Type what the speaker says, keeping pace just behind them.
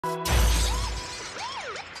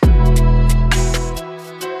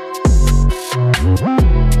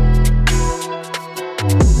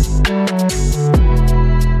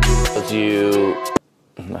to...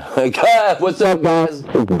 What's up, guys?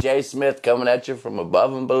 Jay Smith coming at you from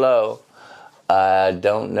above and below. I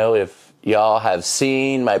don't know if y'all have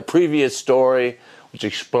seen my previous story, which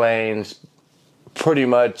explains pretty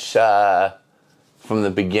much from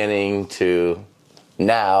the beginning to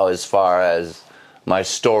now as far as my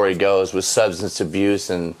story goes with substance abuse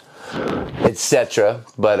and etc.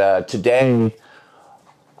 But today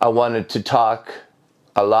I wanted to talk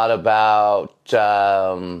a lot about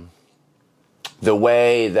the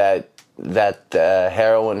way that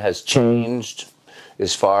heroin has changed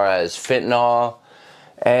as far as fentanyl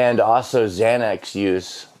and also Xanax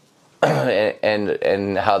use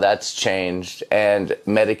and how that's changed, and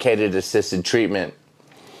medicated assisted treatment,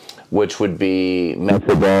 which would be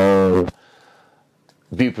methadone,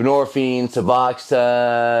 buprenorphine,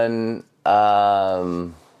 Suboxone,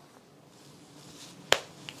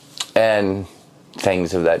 and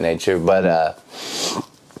things of that nature. But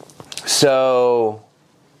so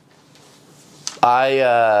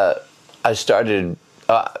I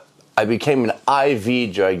became an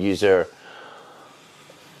IV drug user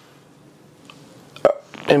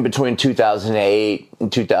in between 2008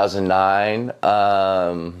 and 2009,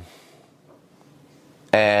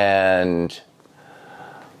 and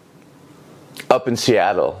up in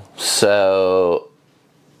Seattle. So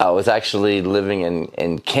I was actually living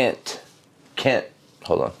in Kent.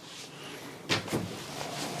 Hold on.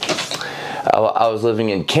 I was living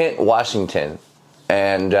in Kent, Washington,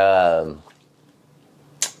 and I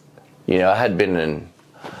had been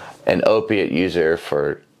an opiate user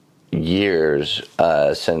for years,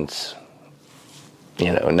 since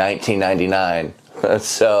 1999.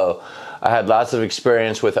 So I had lots of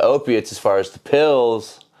experience with opiates as far as the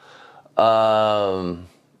pills, and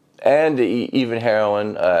even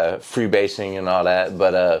heroin, freebasing and all that.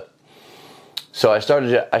 But so I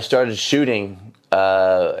started shooting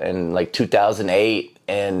in like 2008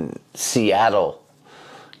 in Seattle,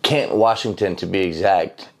 Kent, Washington to be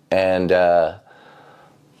exact, and it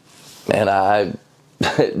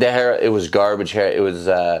was garbage hair. It was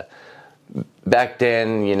back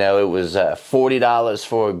then, it was $40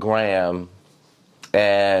 for a gram,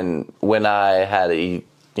 and when I had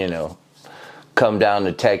come down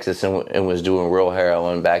to Texas and was doing real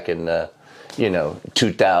heroin back in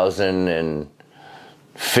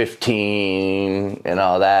 2015 and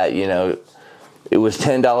all that, it was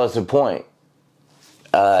 $10 a point.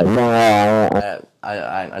 I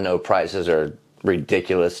know prices are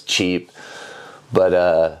ridiculous, cheap,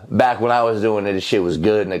 but back when I was doing it, the shit was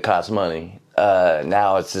good and it cost money.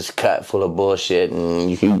 Now it's just cut full of bullshit,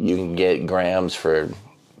 and you can get grams for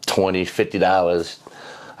 $20, $50.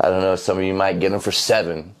 I don't know. Some of you might get them for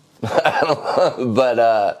 $7. I don't know.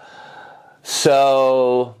 But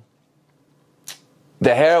so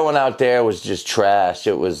the heroin out there was just trash.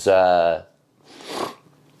 It was $40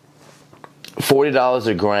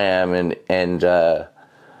 a gram, and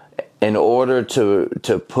in order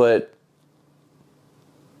to put,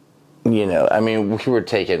 we were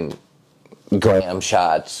taking gram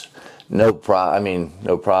shots, no problem,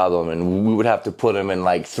 and we would have to put them in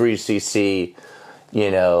like 3cc,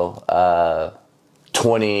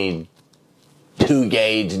 22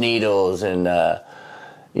 gauge needles, and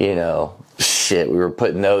shit, we were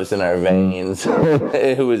putting those in our veins.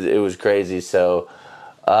 It was crazy. So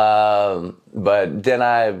but then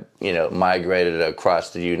I migrated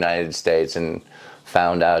across the United States and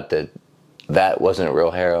found out that wasn't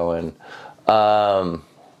real heroin, and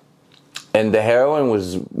the heroin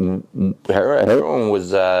was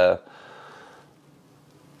a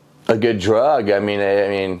good drug.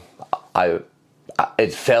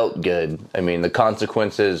 It felt good. The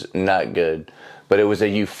consequences, not good, but it was a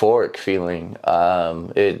euphoric feeling.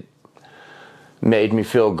 It made me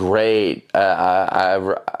feel great. I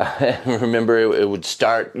remember it would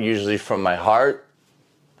start usually from my heart,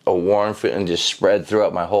 a warm feeling just spread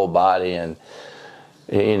throughout my whole body, and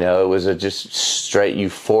it was a just straight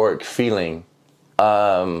euphoric feeling.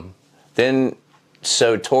 Then,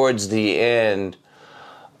 so towards the end,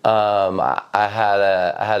 I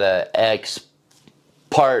had a ex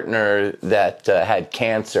partner that had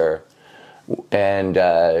cancer, and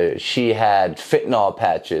she had fentanyl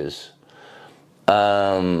patches.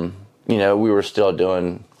 We were still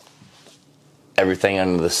doing everything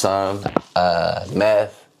under the sun,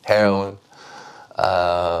 meth, heroin.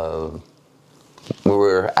 We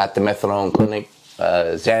were at the methadone clinic,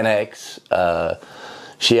 Xanax.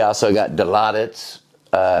 She also got Dilaudid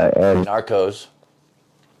and Narcos.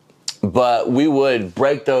 But we would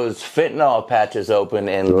break those fentanyl patches open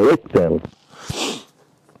and lick them.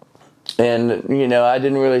 And, I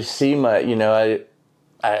didn't really see much,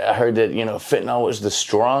 I heard that, you know, fentanyl was the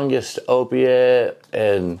strongest opiate,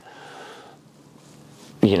 and,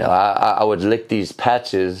 you know, I would lick these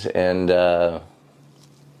patches, and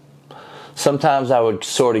sometimes I would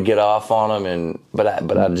sort of get off on them, but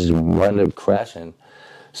I just wound up crashing.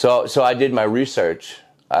 So I did my research.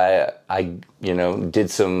 I you know, did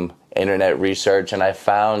some internet research, and I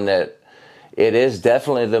found that it is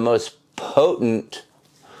definitely the most potent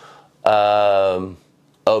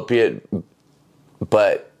opiate,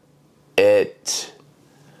 but its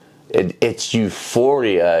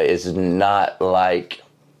euphoria is not like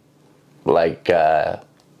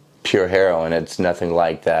pure heroin. It's nothing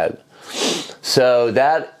like that. So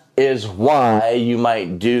that is why you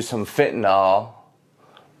might do some fentanyl,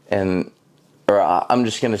 or I'm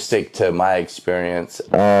just going to stick to my experience.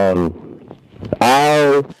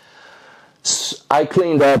 I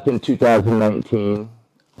cleaned up in 2019.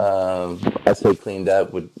 I say cleaned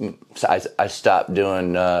up. I stopped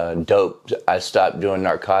doing dope. I stopped doing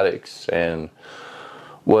narcotics and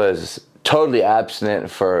was totally abstinent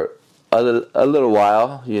for a little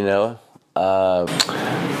while, you know.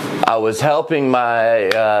 I was helping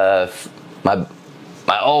my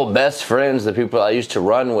old best friends, the people I used to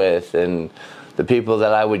run with, and the people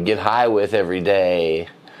that I would get high with every day,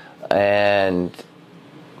 and,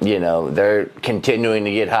 you know, they're continuing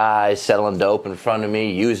to get high, selling dope in front of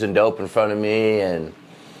me, using dope in front of me, and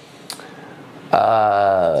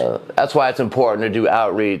that's why it's important to do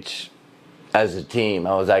outreach as a team.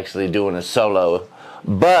 I was actually doing a solo,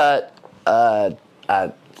 but not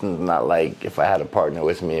like if I had a partner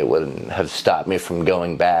with me, it wouldn't have stopped me from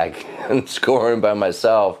going back and scoring by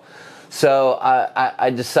myself. So I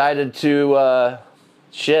decided to,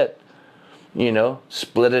 you know,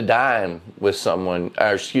 split a dime with someone,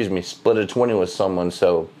 or excuse me, split a 20 with someone.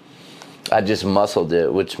 So I just muscled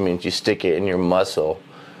it, which means you stick it in your muscle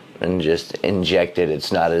and just inject it.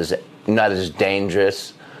 It's not as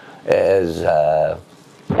dangerous as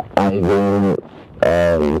IV,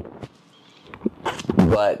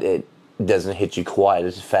 but it doesn't hit you quite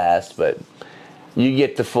as fast. But you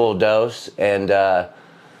get the full dose, and of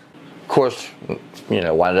course, you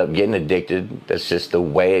know, wind up getting addicted. That's just the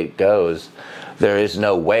way it goes. There is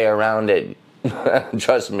no way around it.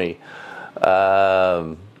 Trust me.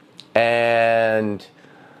 And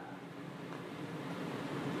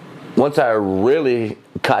once I really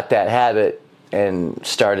caught that habit and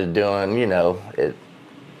started doing, you know,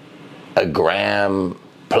 a gram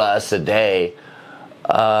plus a day,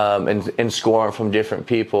 and scoring from different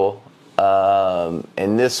people,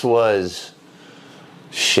 and this was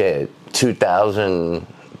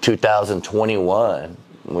 2021,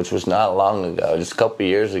 which was not long ago, just a couple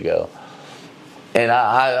years ago. And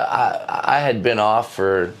I had been off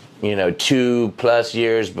for, you know, 2+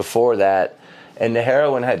 years before that, and the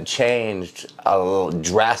heroin had changed a little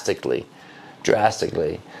drastically.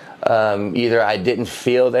 Either I didn't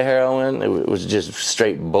feel the heroin, it was just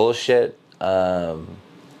straight bullshit,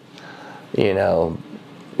 you know,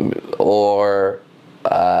 or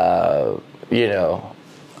you know,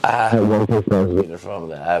 I had one person from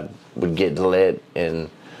that I would get lit and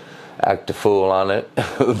act a fool on it.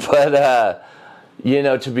 But you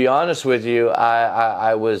know, to be honest with you,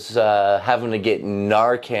 I was having to get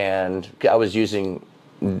Narcan. I was using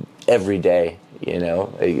every day, you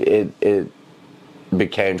know. It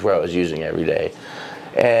became to where I was using every day.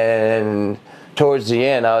 And towards the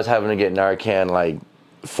end, I was having to get Narcan like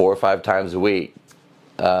 4 or 5 times a week.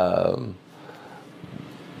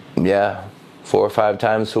 Yeah, 4 or 5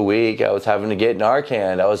 times a week, I was having to get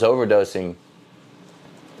Narcan. I was overdosing.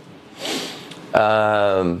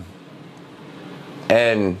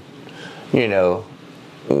 And, you know,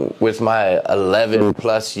 with my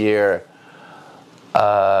 11+ year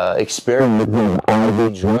experience with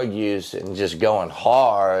IV drug use and just going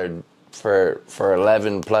hard for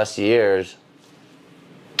 11+ years,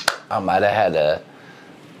 I might have had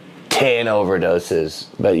 10 overdoses.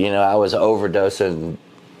 But, you know, I was overdosing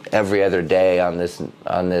every other day on this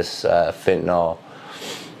fentanyl,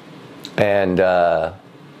 and the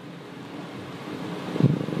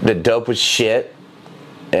dope was shit.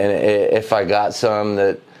 And if I got some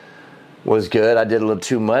that was good, I did a little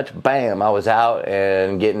too much, bam, I was out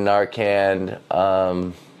and getting Narcan.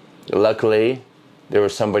 Luckily, there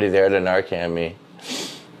was somebody there to Narcan me.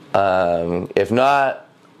 If not,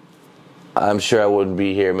 I'm sure I wouldn't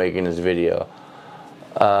be here making this video.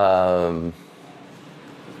 I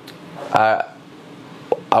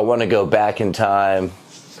want to go back in time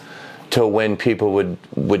to when people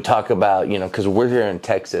would talk about, you know, because we're here in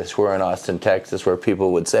Texas, we're in Austin, Texas, where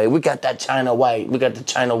people would say, we got that China white, we got the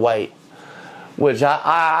China white. Which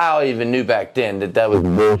I even knew back then that was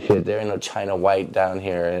bullshit. There ain't no China white down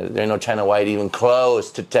here. There ain't no China white even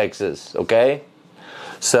close to Texas, okay?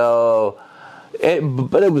 So,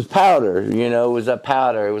 but it was powder, you know, it was a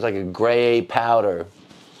powder. It was like a gray powder.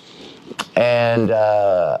 And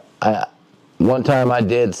one time I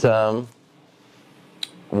did some,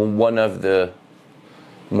 one of the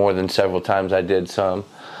more than several times I did some,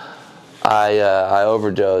 I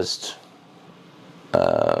overdosed.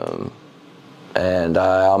 And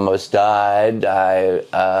I almost died. I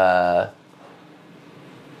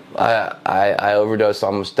overdosed,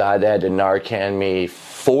 almost died. They had to Narcan me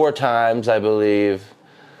 4 times, I believe.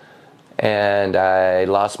 And I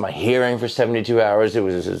lost my hearing for 72 hours. It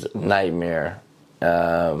was a nightmare.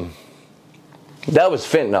 That was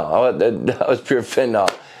fentanyl. That was pure fentanyl.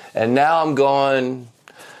 And now I'm going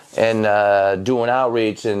and doing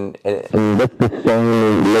outreach, and that's the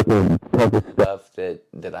same looking type of stuff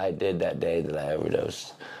that I did that day that I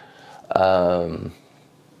overdosed.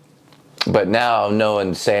 But now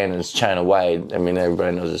knowing saying it's China white, I mean,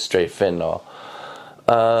 everybody knows it's straight fentanyl.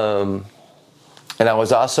 And I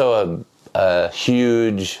was also a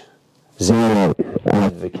huge Xanax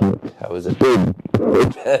advocate. I was a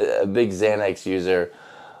big Xanax user.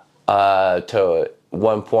 To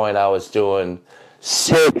one point I was doing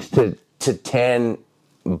 6 to 10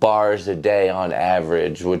 bars a day on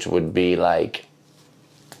average, which would be like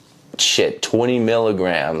 20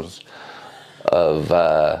 milligrams of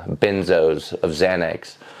benzos, of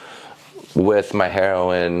Xanax, with my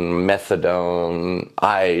heroin, methadone,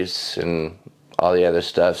 ice, and all the other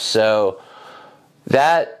stuff. So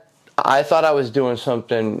that, I thought I was doing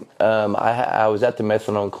something. I was at the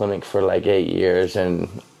methadone clinic for like 8 years, and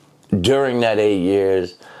during that 8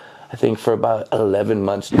 years, I think for about 11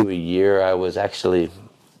 months to a year, I was actually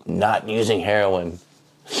not using heroin.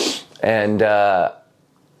 And I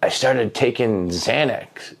started taking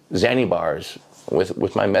Xanny bars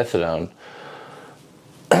with my methadone.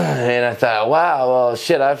 And I thought, wow, well,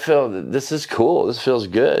 shit, I feel this is cool. This feels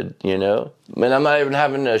good, you know? I mean, I'm not even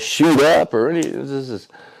having to shoot up or anything.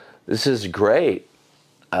 This is great.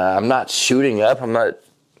 I'm not shooting up. I'm not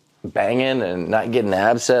banging and not getting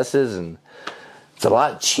abscesses, and it's a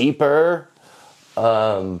lot cheaper,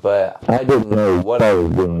 but I didn't know what I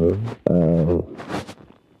was doing.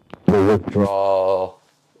 The withdrawal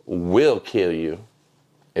will kill you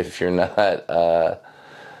if you're not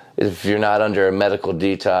under a medical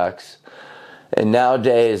detox. And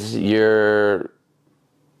nowadays, you're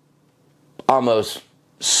almost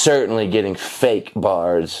certainly getting fake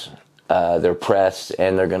bars. They're pressed,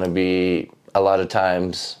 and they're going to be a lot of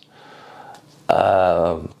times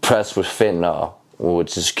pressed with fentanyl,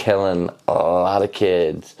 which is killing a lot of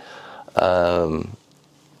kids.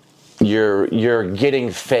 You're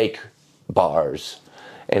getting fake bars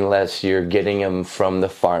unless you're getting them from the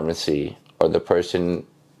pharmacy or the person.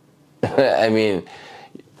 I mean,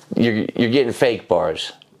 you're getting fake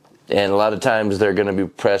bars, and a lot of times they're going to be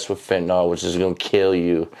pressed with fentanyl, which is going to kill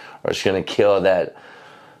you, or it's going to kill that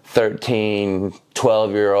 13,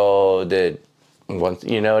 12-year-old that wants,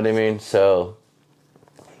 you know what I mean? So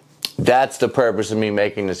that's the purpose of me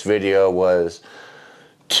making this video, was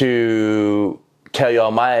to tell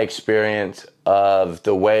y'all my experience of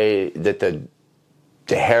the way that the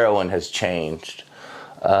heroin has changed.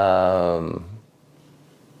 The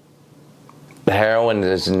heroin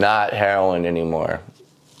is not heroin anymore.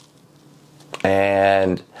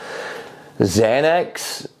 And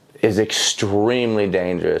Xanax is extremely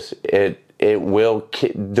dangerous. It will,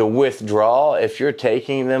 the withdrawal, if you're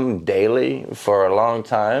taking them daily for a long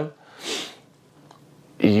time,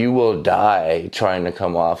 you will die trying to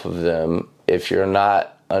come off of them if you're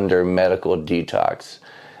not under medical detox.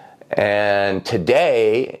 And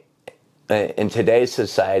today, in today's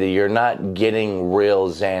society, you're not getting real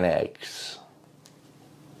Xanax.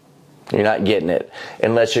 You're not getting it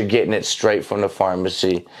unless you're getting it straight from the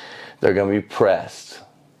pharmacy. They're going to be pressed.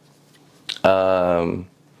 And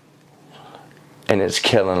it's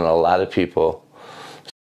killing a lot of people.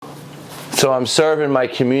 So I'm serving my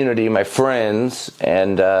community, my friends,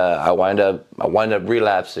 and I wind up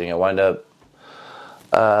relapsing. I wind up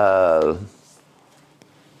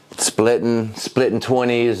splitting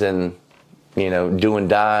 20s, and doing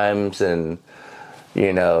dimes, and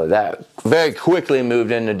that very quickly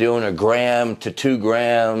moved into doing 1 gram to 2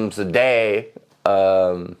 grams a day.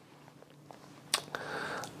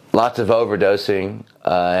 Lots of overdosing,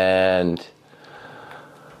 and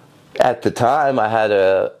at the time I had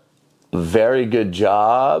a very good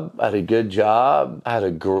job. I have a good job. I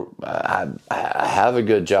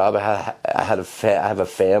have a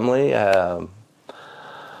family.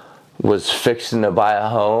 was fixing to buy a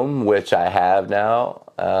home, which I have now.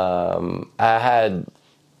 I had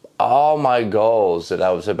all my goals that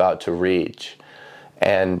I was about to reach,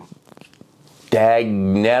 and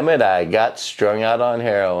dagnammit, I got strung out on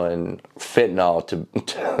heroin, fentanyl,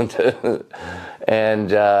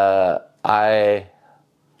 and I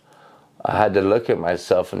had to look at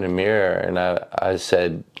myself in the mirror, and I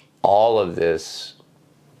said, all of this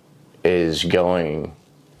is going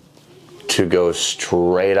to go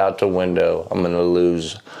straight out the window. I'm going to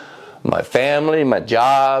lose my family, my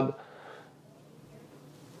job,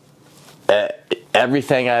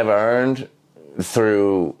 everything I've earned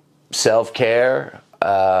through self-care.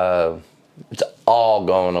 It's all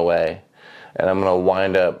going away, and I'm going to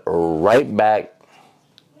wind up right back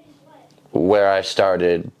where I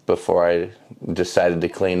started before I decided to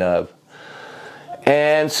clean up.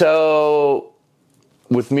 And so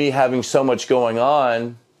with me having so much going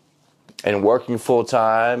on and working full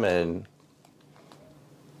time, and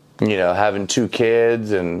having 2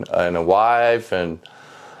 kids and a wife, and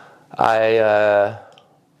I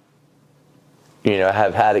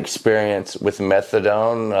have had experience with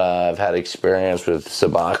methadone. I've had experience with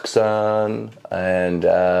Suboxone and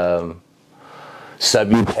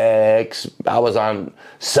Subutex. I was on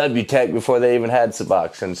Subutex before they even had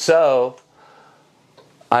Suboxone. So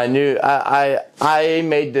I knew I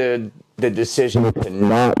made the decision to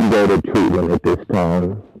not go to treatment at this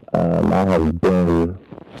time. I have been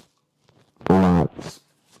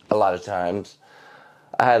a lot of times.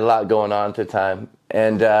 I had a lot going on at the time.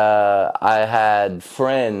 And I had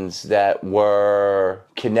friends that were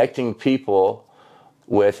connecting people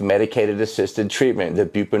with medicated assisted treatment, the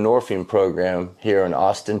buprenorphine program here in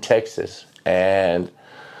Austin, Texas. And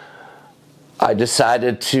I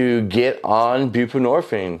decided to get on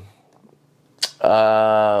buprenorphine.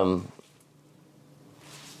 And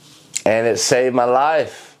it saved my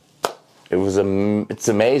life. It's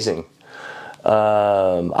amazing.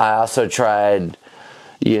 I also tried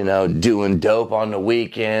doing dope on the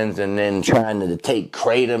weekends, and then trying to take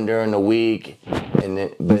kratom during the week,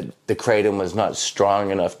 but the kratom was not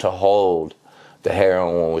strong enough to hold the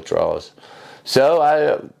heroin withdrawals. So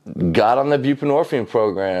I got on the buprenorphine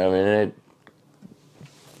program, and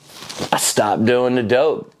I stopped doing the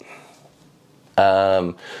dope.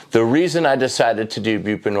 The reason I decided to do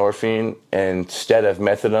buprenorphine instead of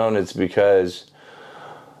methadone is because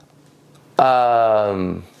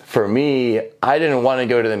for me, I didn't want to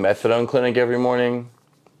go to the methadone clinic every morning.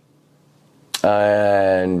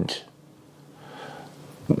 And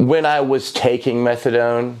when I was taking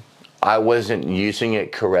methadone, I wasn't using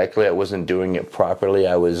it correctly. I wasn't doing it properly.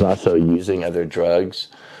 I was also using other drugs.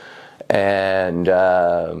 And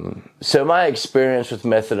so my experience with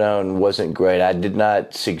methadone wasn't great. I did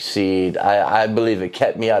not succeed. I believe it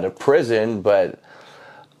kept me out of prison, but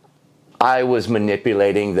I was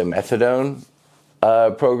manipulating the methadone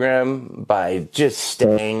program by just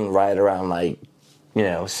staying right around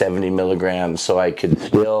 70 milligrams, so I could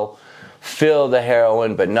still feel the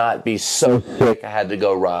heroin but not be so sick I had to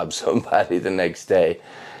go rob somebody the next day.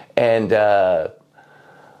 And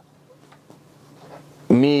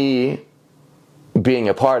me being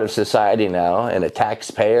a part of society now, and a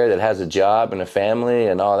taxpayer that has a job and a family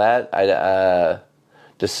and all that, I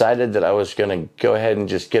decided that I was going to go ahead and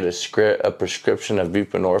just get a prescription of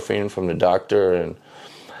buprenorphine from the doctor, and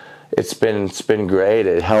it's been great.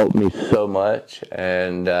 It helped me so much,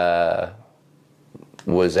 and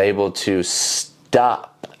was able to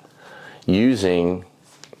stop using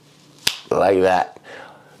like that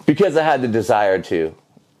because I had the desire to.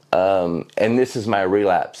 And this is my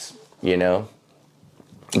relapse, that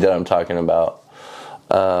I'm talking about.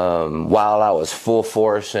 While I was full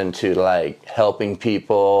force into helping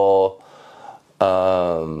people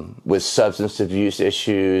with substance abuse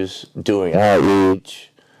issues, doing outreach,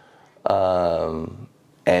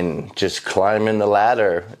 and just climbing the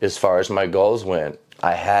ladder as far as my goals went,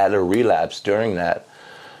 I had a relapse during that.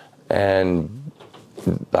 And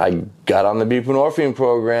I got on the buprenorphine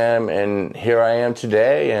program, and here I am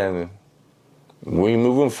today, and we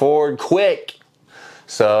moving forward quick.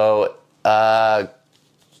 So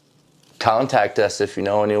contact us if you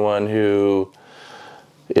know anyone who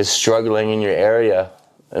is struggling in your area,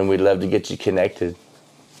 and we'd love to get you connected.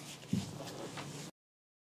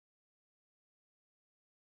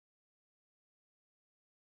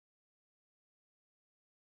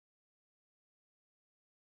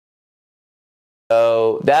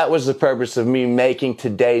 So that was the purpose of me making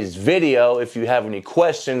today's video. If you have any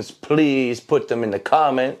questions, please put them in the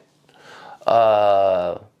comment.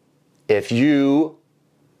 If you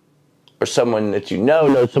or someone that you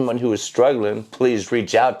know someone who is struggling, please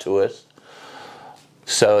reach out to us.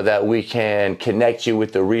 so that we can connect you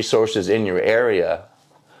with the resources in your area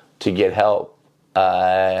to get help.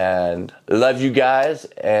 And love you guys,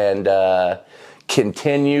 and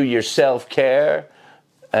continue your self-care,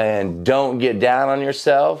 and don't get down on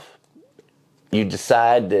yourself. You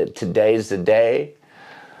decide that today's the day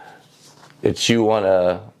that you want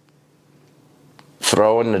to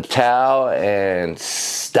throw in the towel and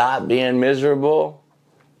stop being miserable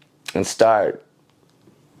and start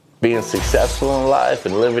being successful in life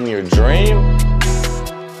and living your dream.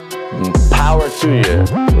 Power to you.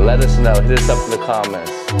 Let us know. Hit us up in the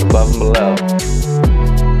comments above and below.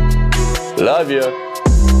 Love you.